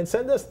YouTube and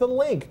send us the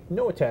link.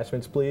 No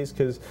attachments, please,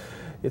 because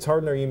it's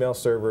hard on our email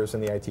servers,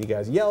 and the IT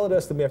guys yell at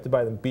us that we have to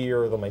buy them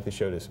beer or they'll make the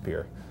show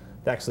disappear.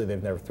 Actually,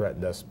 they've never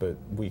threatened us, but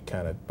we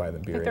kind of buy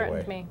them beer anyway. They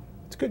threatened me.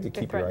 It's good to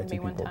keep your IT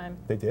people. They threatened me one time.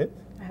 They did?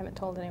 I haven't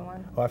told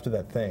anyone. Oh, after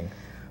that thing.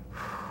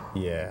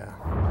 Yeah.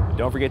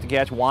 Don't forget to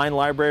catch Wine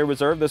Library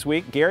Reserve this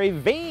week. Gary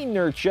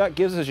Vaynerchuk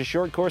gives us a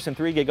short course in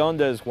 3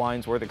 gigondas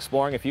wines worth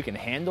exploring if you can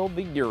handle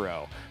the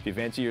euro. If you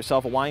fancy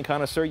yourself a wine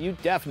connoisseur, you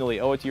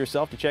definitely owe it to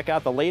yourself to check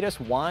out the latest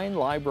Wine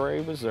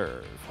Library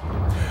Reserve.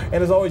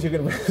 And as always, you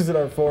can visit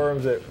our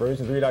forums at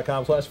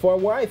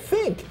revision3.com/forum, where I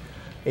think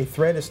a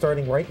thread is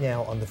starting right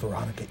now on the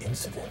Veronica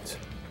incident.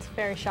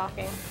 Very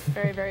shocking.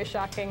 Very, very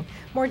shocking.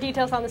 More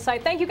details on the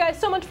site. Thank you guys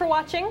so much for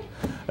watching.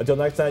 Until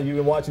next time, you've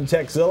been watching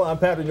Techzilla. I'm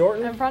Patrick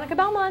Norton. I'm Veronica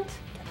Belmont.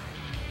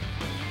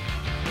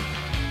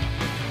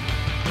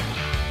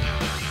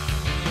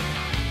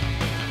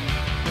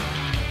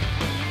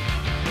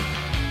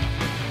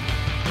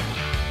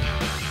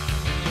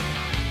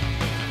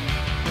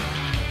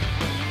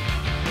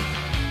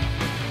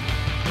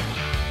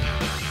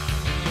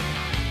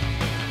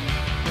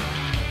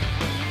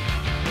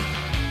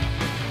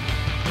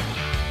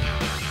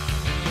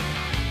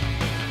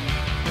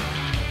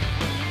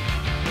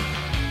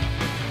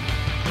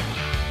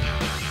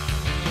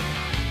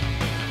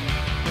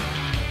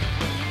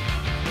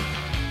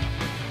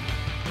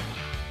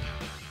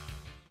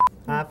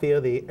 I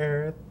feel the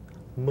earth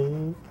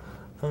move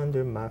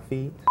under my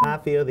feet. I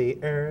feel the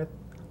earth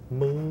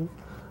move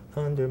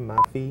under my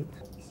feet.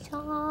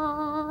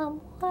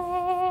 Somewhere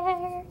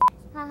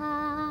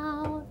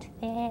out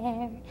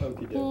there,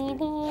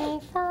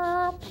 beneath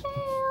the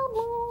pale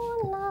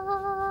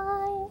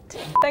moonlight.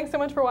 Thanks so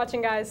much for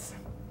watching, guys.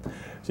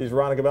 She's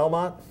Veronica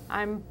Belmont.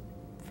 I'm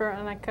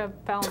Veronica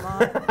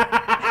Belmont.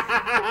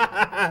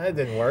 It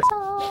didn't work.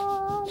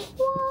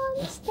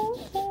 Someone's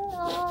thinking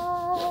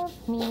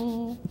of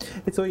me.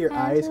 It's so your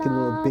eyes get a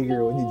little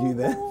bigger when you do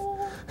that.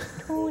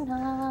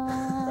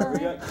 Tonight. We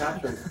got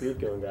capture and speed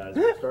going, guys.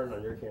 We're starting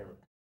on your camera.